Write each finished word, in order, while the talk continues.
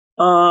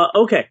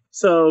Okay.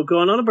 So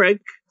going on a break.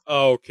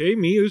 Okay,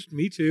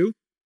 me too.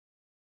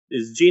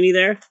 Is Jeannie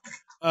there?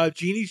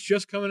 Jeannie's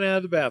just coming out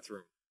of the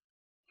bathroom.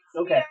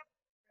 Okay.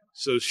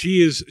 So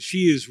she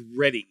is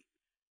ready.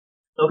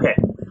 Okay.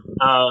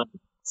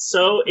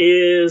 So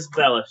is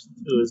Bella,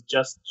 who has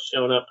just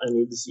shown up. I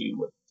need to see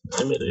what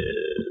time it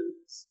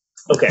is.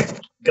 Okay,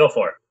 go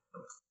for it.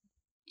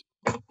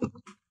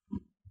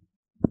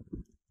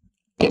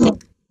 You're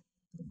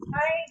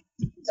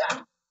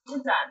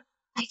done.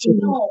 I do.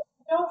 No.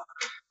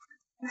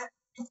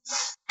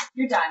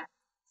 You're done.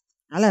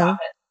 Hello. Stop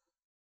it.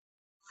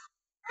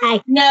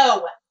 Hi.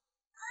 No.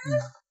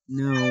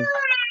 No.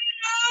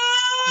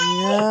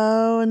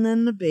 No, and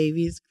then the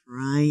baby's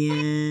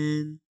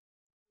crying.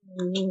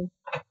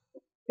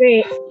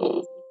 Great.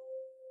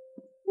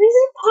 There's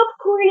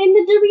popcorn in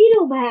the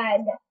Dorito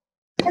bag.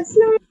 That's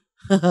not.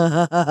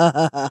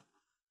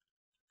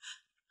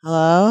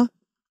 Hello?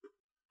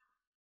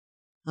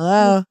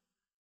 Hello?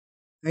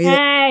 Are you there?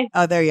 Hey.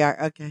 Oh, there you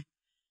are. Okay.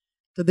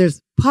 So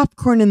there's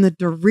popcorn in the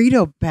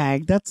Dorito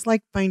bag. That's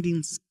like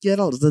finding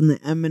Skittles in the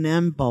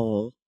M&M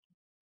bowl.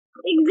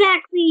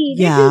 Exactly.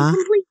 Yeah. They're two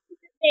completely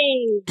different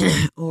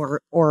things.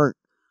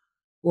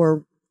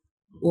 or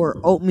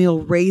oatmeal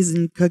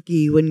raisin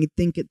cookie when you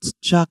think it's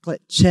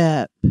chocolate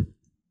chip.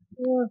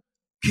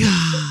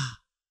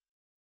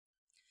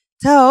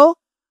 So,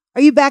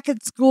 are you back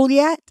at school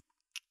yet?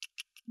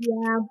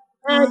 Yeah.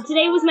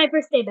 Today was my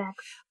first day back.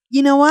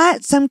 You know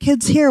what? Some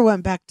kids here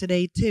went back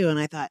today too, and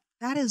I thought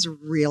that is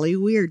really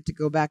weird to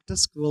go back to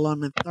school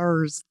on a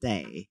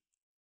Thursday.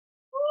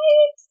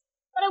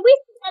 But at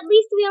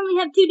least we only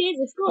have 2 days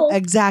of school.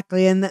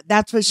 Exactly, and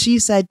that's what she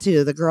said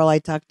too. The girl I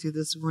talked to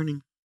this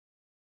morning.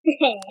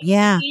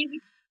 Yeah.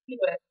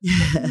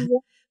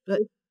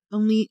 But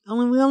we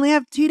only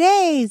have 2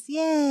 days.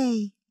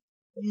 Yay.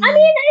 Yeah. I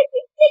mean,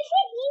 they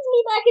can't ease me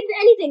back into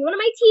anything. One of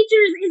my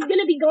teachers is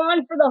gonna be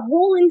gone for the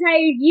whole entire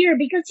year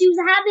because she's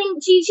at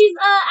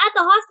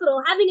the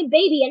hospital having a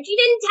baby and she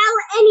didn't tell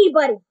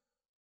anybody.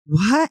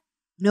 What?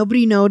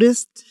 Nobody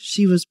noticed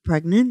she was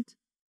pregnant?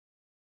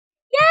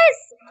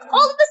 Yes!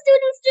 All of the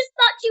students just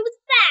thought she was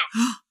fat.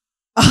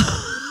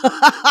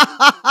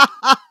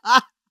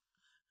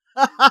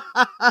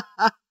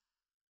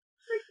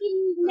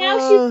 Now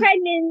she's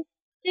pregnant.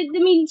 I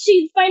mean,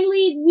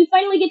 we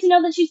finally get to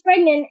know that she's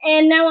pregnant,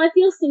 and now I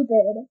feel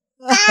stupid.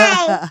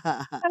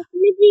 Hi.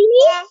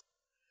 Jeannie?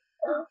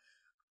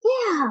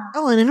 Yeah.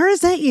 Eleanor,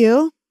 is that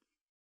you?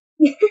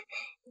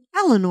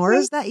 Eleanor,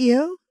 is that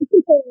you?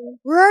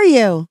 Where are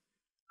you?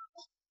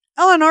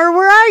 Eleanor,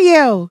 where are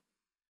you?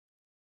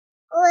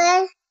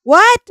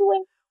 What?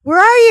 Where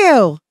are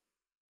you?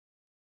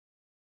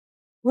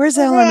 Where's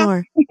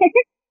Eleanor?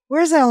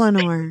 Where's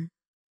Eleanor?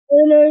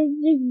 Eleanor's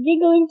just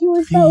giggling to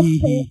herself.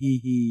 Who's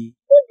that?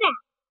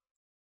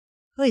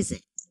 Who is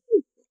it?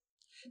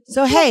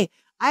 So hey,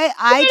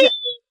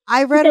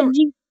 I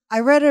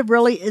read a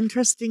really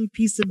interesting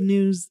piece of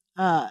news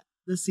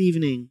this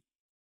evening.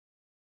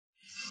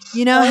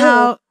 You know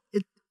how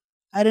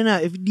I don't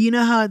know do you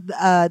know how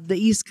the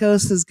East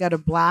Coast has got a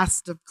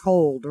blast of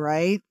cold,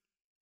 right?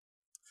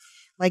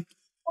 Like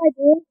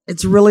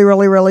it's really,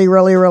 really, really,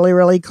 really, really,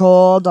 really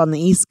cold on the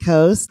East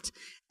Coast,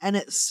 and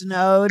it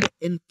snowed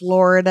in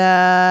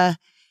Florida,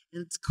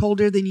 and it's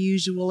colder than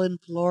usual in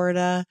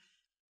Florida.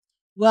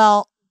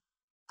 Well,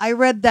 I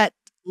read that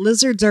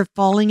lizards are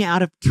falling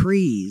out of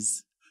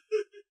trees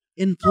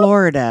in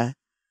Florida.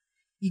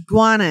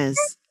 Iguanas.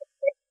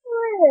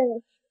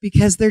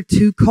 Because they're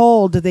too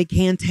cold, they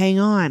can't hang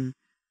on.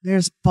 They're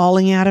just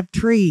falling out of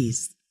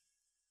trees.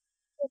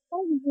 That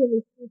sounds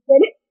really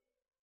stupid.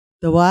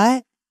 The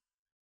what?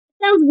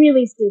 Sounds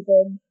really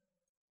stupid.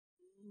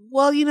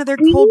 Well, you know, they're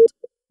cold.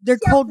 They're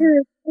cold.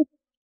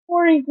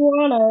 For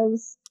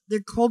iguanas.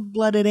 They're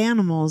cold-blooded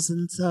animals,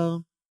 and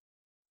so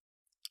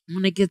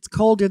when it gets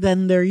colder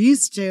than they're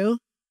used to,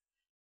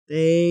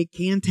 they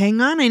can't hang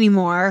on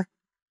anymore.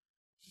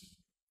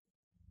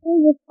 They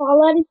just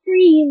fall out of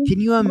trees. Can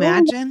you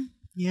imagine?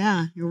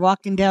 Yeah, you're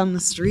walking down the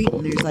street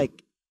and there's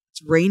like,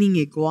 it's raining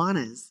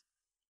iguanas.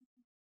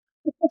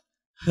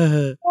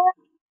 I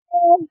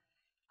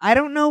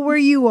don't know where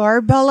you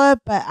are,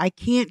 Bella, but I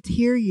can't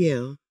hear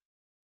you.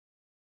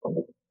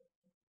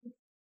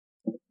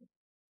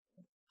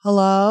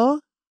 Hello?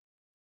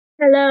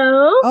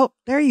 Hello? Oh,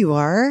 there you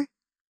are.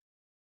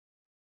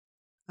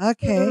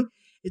 Okay.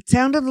 It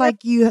sounded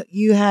like you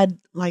had,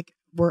 like,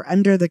 were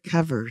under the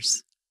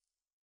covers.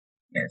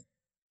 Yes.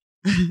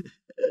 I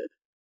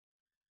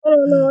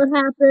don't know what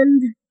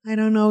happened. I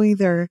don't know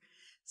either.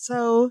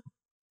 So,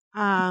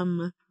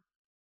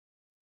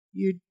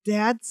 your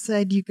dad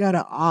said you got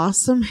an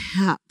awesome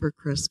hat for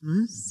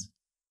Christmas.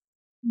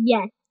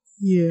 Yes.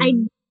 Yeah.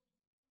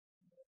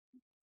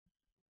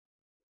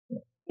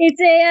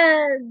 It's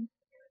a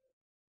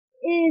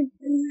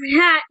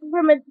hat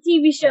from a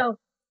TV show.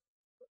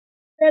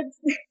 That's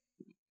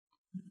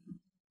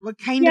What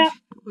kind of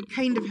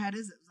hat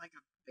is it? Like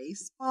a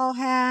baseball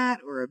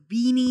hat or a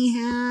beanie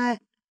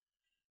hat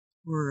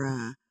or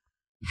a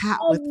hat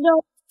with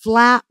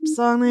flaps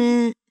on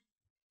it?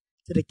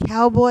 it a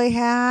cowboy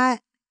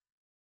hat?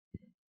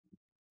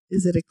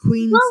 Is it a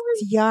queen's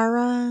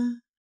tiara?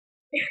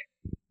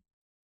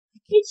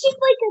 It's just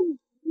like a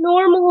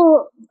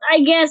normal,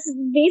 I guess,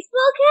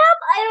 baseball cap.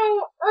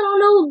 I don't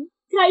know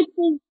types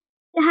of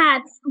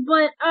hats,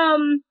 but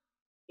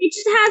it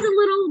just has a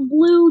little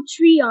blue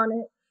tree on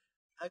it.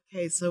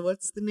 Okay, so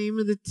what's the name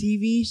of the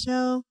TV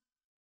show?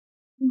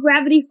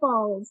 Gravity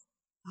Falls.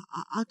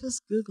 I'll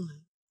just Google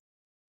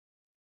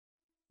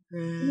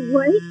it.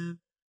 What?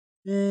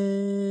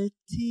 Gravity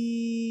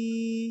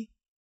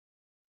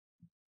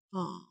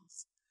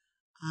Falls.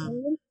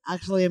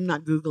 Actually, I'm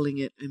not Googling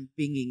it. I'm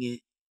binging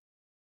it.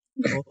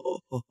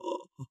 That'll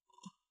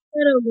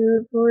do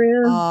it for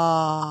you.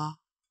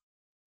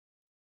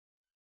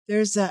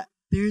 There's a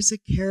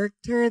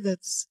character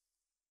that's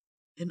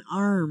an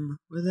arm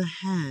with a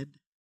head.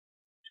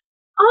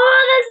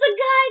 Oh, that's the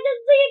guy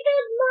that's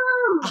Zayaka's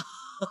mom.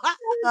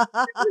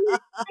 I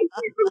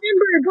can't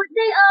remember, but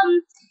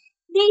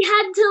they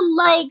had to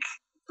like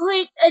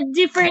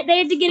they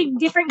had to get a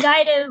different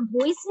guy to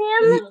voice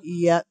him.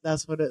 Yeah,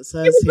 that's what it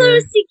says It was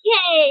here.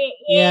 CK.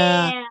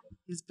 Yeah.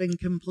 He's been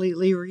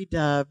completely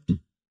redubbed.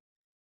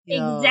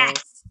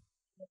 Exactly.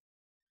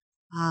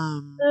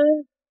 I'm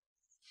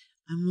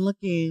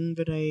looking,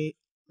 but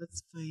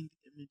let's find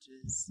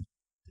images.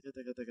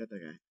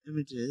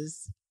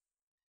 Images.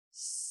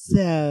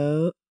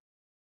 So,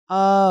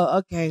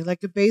 okay,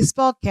 like a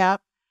baseball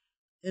cap,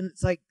 and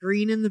it's like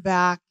green in the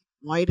back,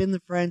 white in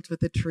the front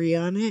with a tree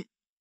on it.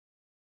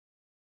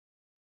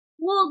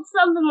 Well,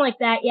 something like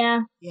that,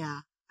 yeah.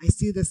 Yeah, I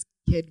see this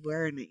kid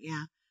wearing it,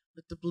 yeah,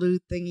 with the blue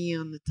thingy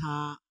on the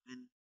top.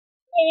 And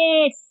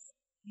yes.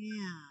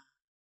 Yeah.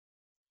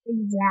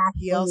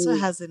 Exactly. He also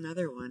has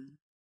another one.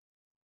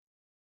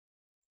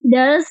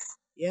 Does?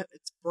 Yep,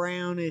 it's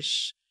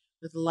brownish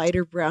with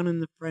lighter brown in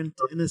the front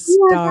and a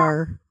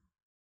star.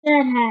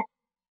 That hat.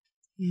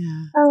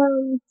 Yeah.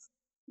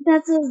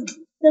 That's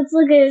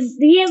like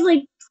he has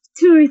like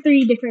 2 or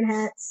 3 different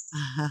hats.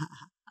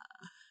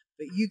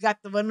 But you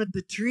got the one with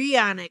the tree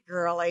on it,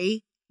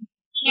 girlie.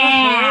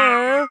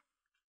 Yeah.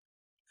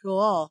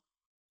 Cool.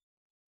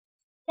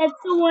 That's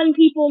the one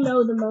people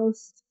know the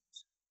most.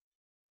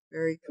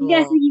 Very cool. I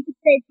guess you could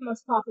say it's the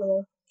most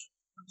popular.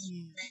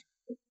 Yeah.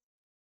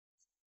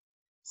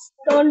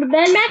 Going to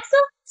bed,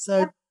 Maxwell?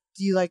 So,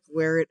 do you like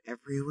wear it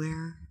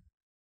everywhere?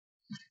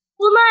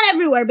 Well, not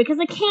everywhere, because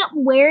I can't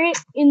wear it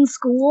in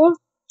school.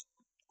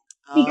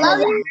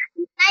 Because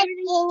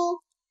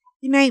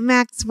Good night,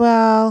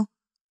 Maxwell.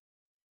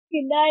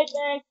 Good night,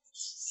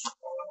 Max.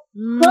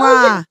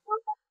 Mwah.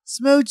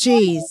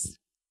 Smoochies.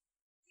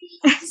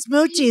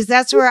 Smoochies,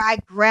 that's where I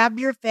grab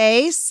your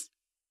face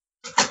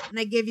and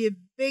I give you a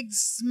big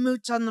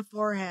smooch on the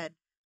forehead.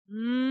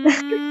 Mwah.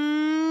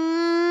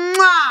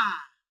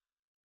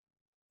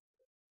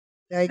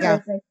 There you go.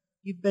 Perfect.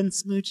 You've been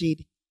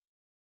smoochied.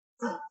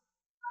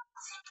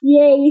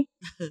 Yay.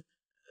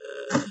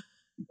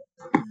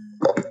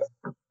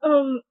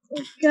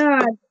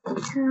 God,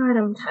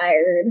 I'm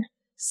tired.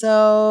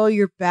 So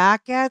you're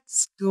back at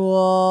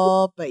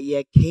school, but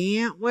you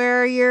can't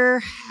wear your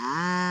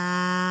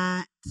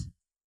hat.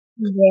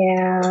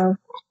 Yeah.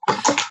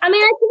 I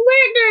mean, I can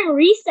wear it during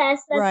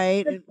recess.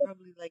 Right, and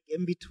probably like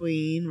in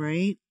between,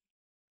 right?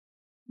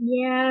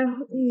 Yeah,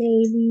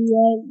 maybe.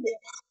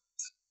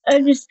 I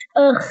just,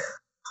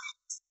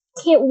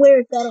 can't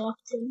wear it that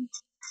often.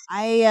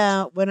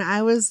 When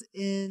I was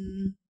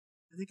in,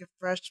 I think a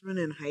freshman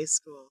in high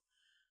school,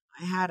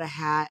 I had a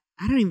hat.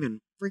 I don't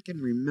even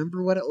freaking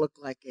remember what it looked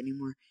like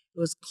anymore. It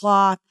was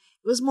cloth.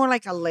 It was more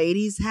like a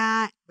lady's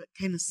hat, but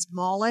kind of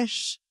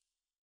smallish.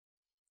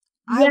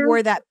 Yeah. I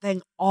wore that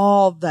thing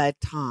all the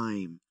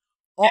time.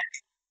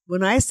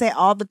 When I say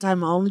all the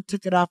time, I only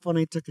took it off when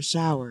I took a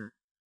shower.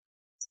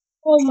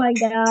 Oh my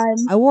God.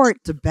 I wore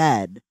it to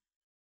bed.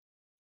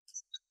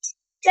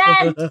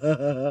 That's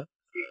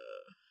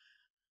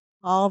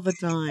all the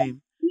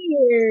time.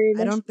 Weird.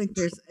 I don't think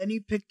there's any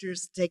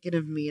pictures taken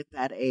of me at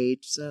that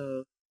age,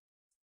 so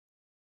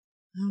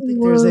I don't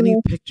think there's any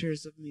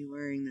pictures of me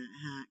wearing that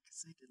hat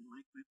because I didn't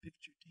like my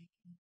picture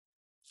taken.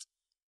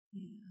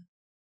 Yeah.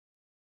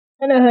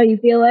 I know how you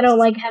feel. I don't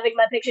like having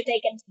my picture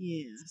taken.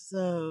 Yeah,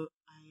 so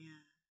I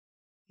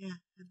had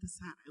this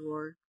hat I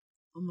wore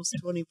almost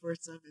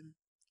 24/7.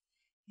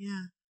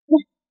 Yeah.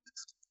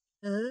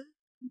 God.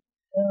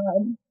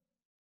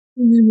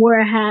 You just wore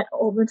a hat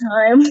all the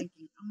time.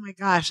 Thinking, oh my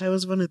gosh, I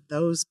was one of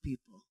those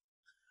people.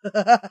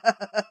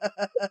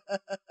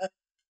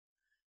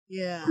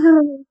 Yeah.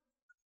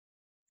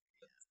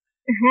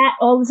 Hat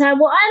all the time.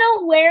 Well, I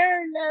don't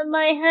wear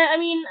my hat. I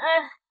mean,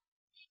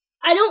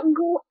 I don't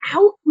go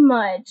out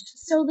much,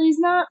 so there's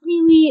not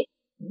really.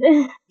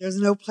 There's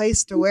no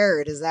place to wear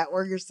it. Is that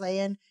what you're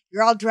saying?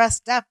 You're all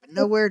dressed up and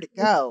nowhere to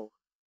go.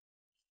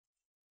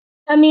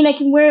 I mean, I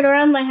can wear it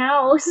around my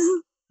house.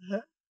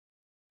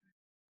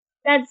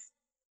 That's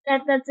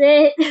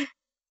it.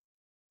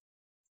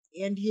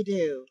 And you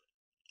do.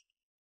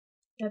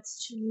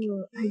 That's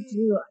true. I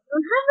do. I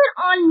don't have it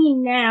on me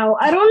now.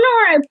 I don't know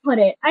where I put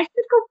it. I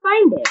should go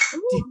find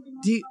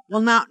it.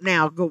 Well, not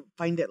now. Go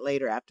find it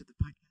later after the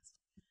podcast.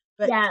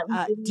 But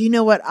Yeah. do you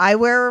know what I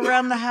wear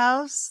around the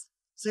house?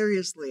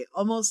 Seriously,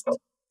 almost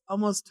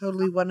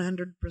totally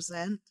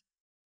 100%.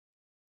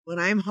 When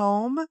I'm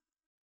home,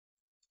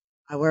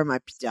 I wear my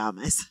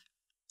pajamas.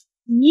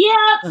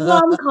 Yeah,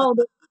 Mom called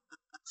it.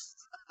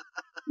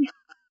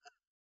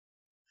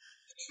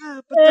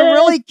 But they're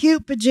really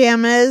cute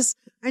pajamas.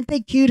 Aren't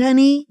they cute,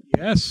 honey?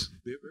 Yes,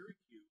 they're very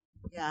cute.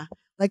 Yeah.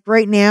 Like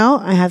right now,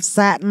 I have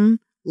satin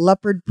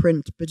leopard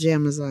print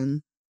pajamas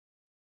on.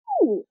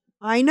 Ooh.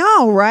 I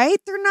know, right?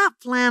 They're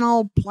not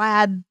flannel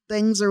plaid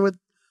things or with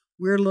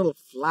weird little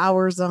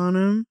flowers on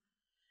them.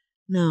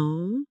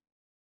 No.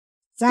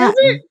 Does Satin.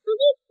 it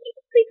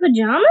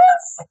pajamas?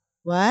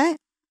 What?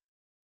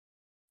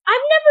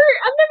 I've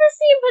never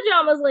seen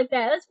pajamas like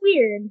that. That's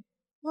weird.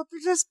 Well, they're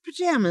just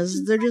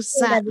pajamas. They're just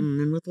satin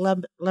and with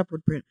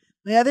leopard print.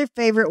 My other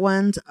favorite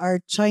ones are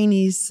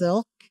Chinese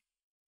silk.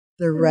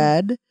 They're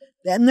red.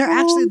 And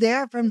they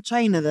are from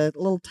China. The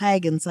little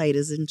tag inside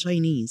is in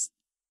Chinese.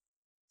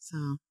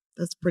 So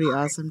that's pretty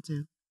awesome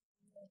too.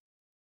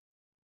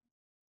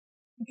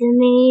 It's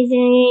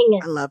amazing.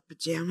 I love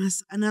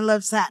pajamas. And I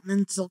love satin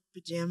and silk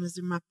pajamas.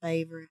 They're my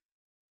favorite.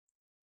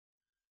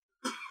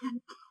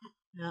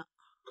 Yeah.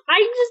 I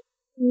just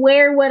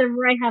wear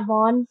whatever I have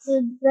on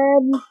to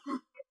bed.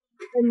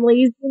 I'm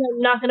lazy. I'm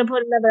not gonna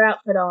put another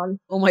outfit on.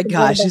 Oh my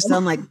gosh, you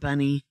sound like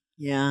Bunny.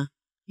 Yeah.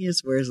 He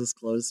just wears his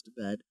clothes to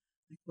bed.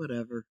 Like,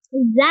 whatever.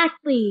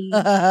 Exactly.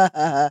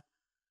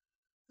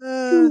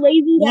 Too Too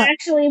lazy to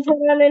actually put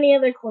on any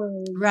other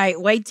clothes. Right.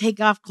 Wait, take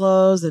off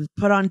clothes and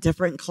put on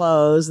different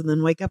clothes, and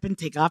then wake up and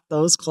take off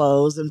those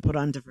clothes and put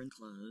on different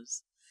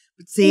clothes.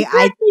 But see,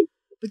 I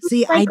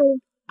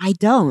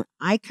don't.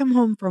 I come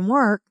home from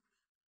work.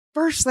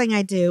 First thing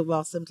I do,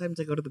 well, sometimes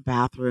I go to the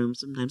bathroom.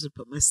 Sometimes I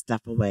put my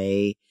stuff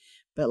away.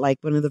 But like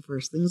one of the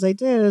first things I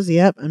do is,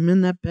 yep, I'm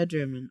in that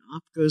bedroom and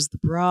off goes the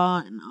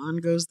bra and on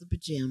goes the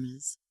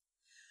pajamas.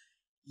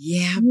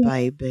 Yeah,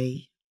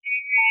 baby.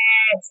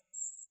 Yes.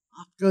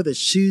 Off go the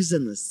shoes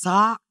and the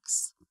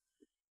socks.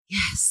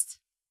 Yes.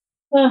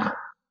 Ugh.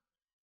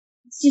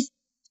 It's just,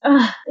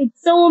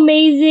 it's so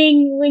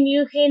amazing when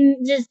you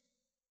can just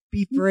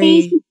be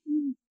free.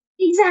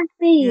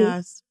 Exactly.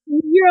 Yes.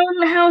 You're in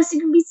the house. You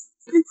can be.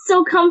 It's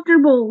so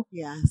comfortable.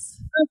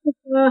 Yes.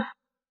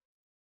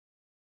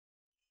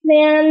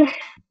 Man.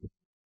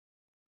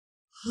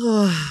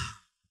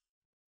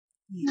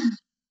 Yeah.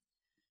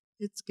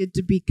 It's good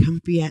to be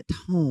comfy at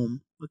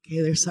home.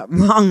 Okay, there's something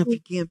wrong if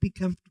you can't be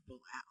comfortable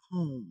at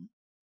home.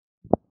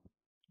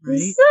 Right?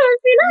 So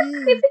if you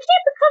can't be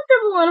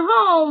comfortable at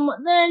home,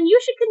 then you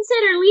should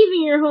consider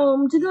leaving your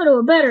home to go to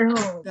a better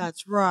home.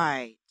 That's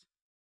right.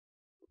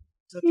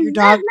 So if your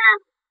dog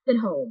at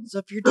home. So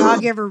if your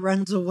dog ever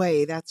runs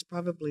away, that's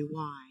probably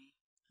why.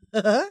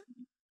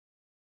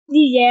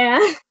 Yeah.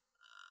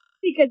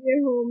 Because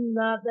your home's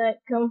not that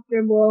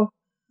comfortable.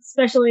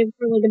 Especially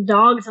for like a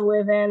dog to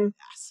live in.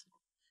 Yes.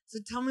 So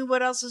tell me,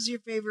 what else is your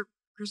favorite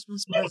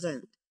Christmas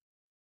present?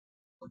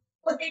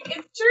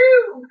 It's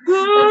true.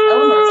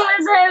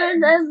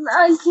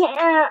 I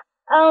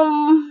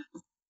can't.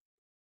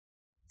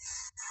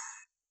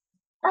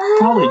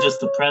 Probably just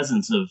the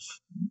presence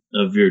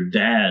of your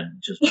dad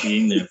just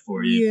being there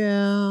for you.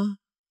 Yeah.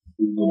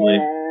 Probably.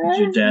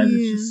 Your dad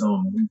is just so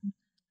amazing.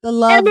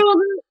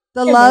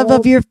 The love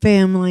of your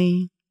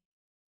family.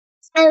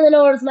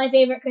 Eleanor was my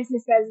favorite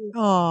Christmas present.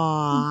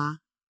 Aww.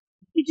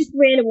 She just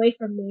ran away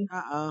from me.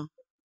 Uh-oh.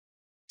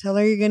 Tell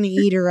her you're going to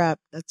eat her up.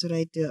 That's what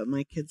I do with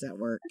my kids at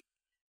work.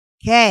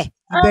 Okay,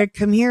 you better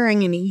come here.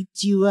 I'm going to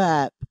eat you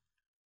up.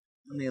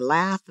 And they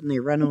laugh and they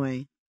run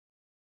away.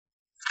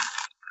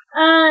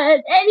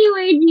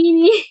 Anyway,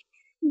 Jeannie,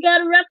 you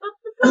gotta wrap up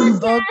the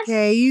podcast.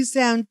 Okay, you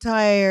sound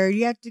tired.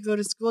 You have to go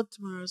to school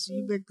tomorrow, so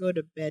you better go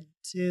to bed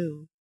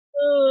too.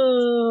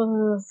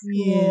 Oh,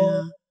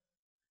 yeah.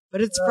 But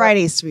it's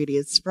Friday, sweetie.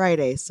 It's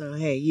Friday, so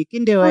hey, you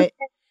can do it.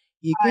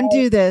 You can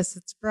do this.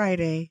 It's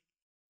Friday.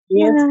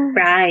 It's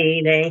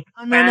Friday.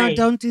 Oh, no,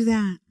 don't do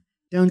that.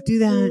 Don't do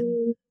that.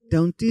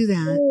 Don't do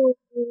that.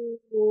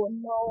 Oh,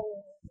 no.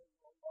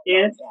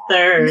 It's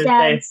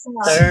Thursday. It's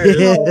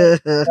Friday.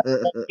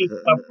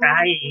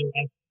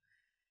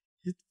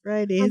 It's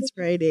Friday. It's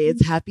Friday.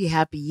 It's happy,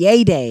 happy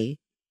yay day.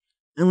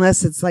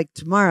 Unless it's like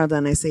tomorrow,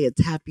 then I say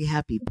it's happy,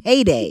 happy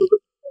payday.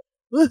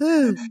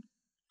 Woohoo.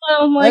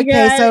 Oh my God.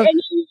 Okay, so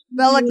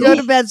Bella, go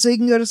to bed so you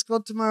can go to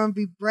school tomorrow and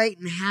be bright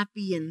and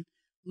happy and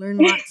learn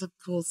lots of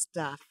cool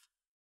stuff.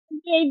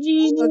 Okay,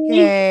 Jeannie.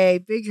 Okay,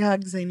 big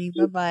hugs, honey.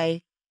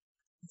 Bye-bye.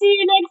 See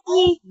you next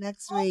week.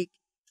 Next week.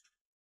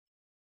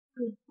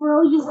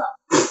 Throw you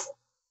up.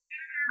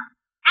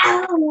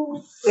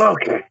 Ow.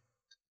 Okay.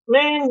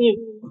 Man,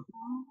 you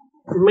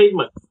made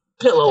my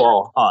pillow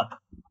all hot.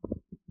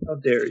 How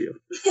dare you?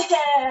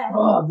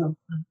 Oh,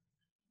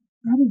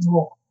 that is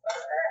all.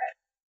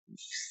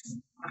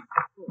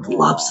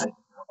 Lopsided.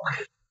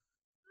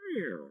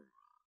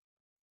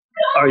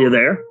 Are you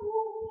there?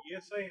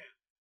 Yes, I am.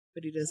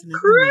 but he doesn't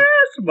have the mic.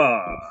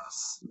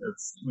 Christmas.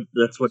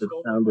 That's what it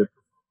sounded.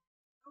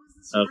 Oh, is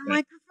this your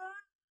microphone?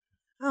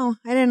 Oh,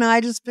 I didn't know.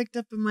 I just picked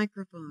up a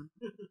microphone.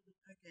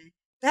 Okay.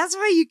 That's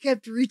why you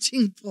kept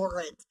reaching for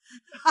it.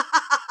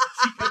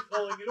 She kept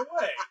pulling it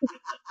away.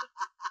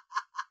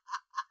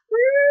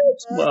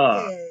 Christmas.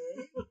 Okay.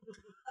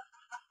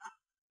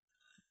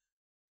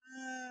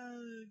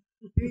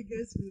 Here he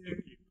goes,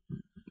 Peter.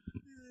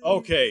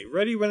 Okay,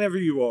 ready whenever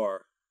you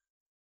are.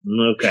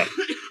 Okay.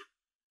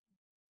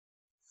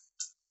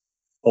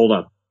 Hold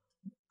on.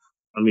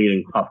 I'm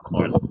eating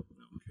popcorn.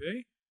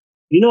 Okay.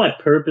 You know,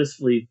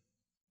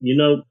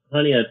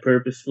 honey, I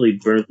purposefully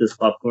burnt this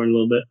popcorn a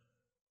little bit.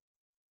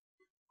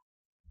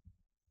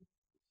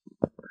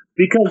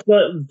 Because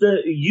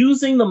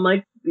using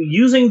the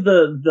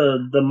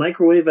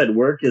microwave at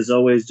work is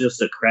always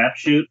just a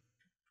crapshoot.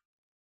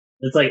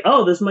 It's like,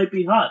 oh, this might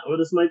be hot or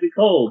this might be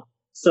cold.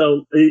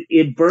 So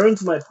it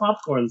burns my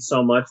popcorn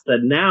so much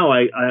that now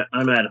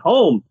I'm at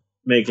home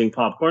making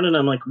popcorn and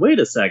I'm like, wait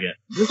a second,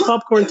 this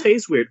popcorn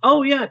tastes weird.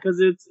 Oh yeah,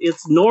 because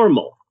it's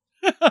normal.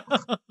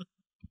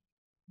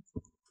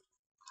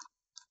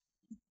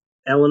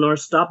 Eleanor,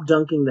 stop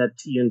dunking that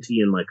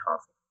TNT in my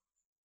coffee.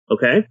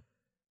 Okay?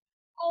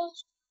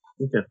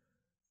 Okay.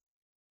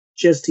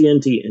 She has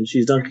TNT and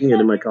she's dunking it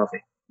in my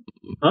coffee.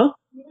 Huh?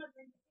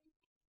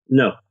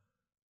 No.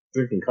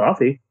 Drinking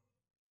coffee.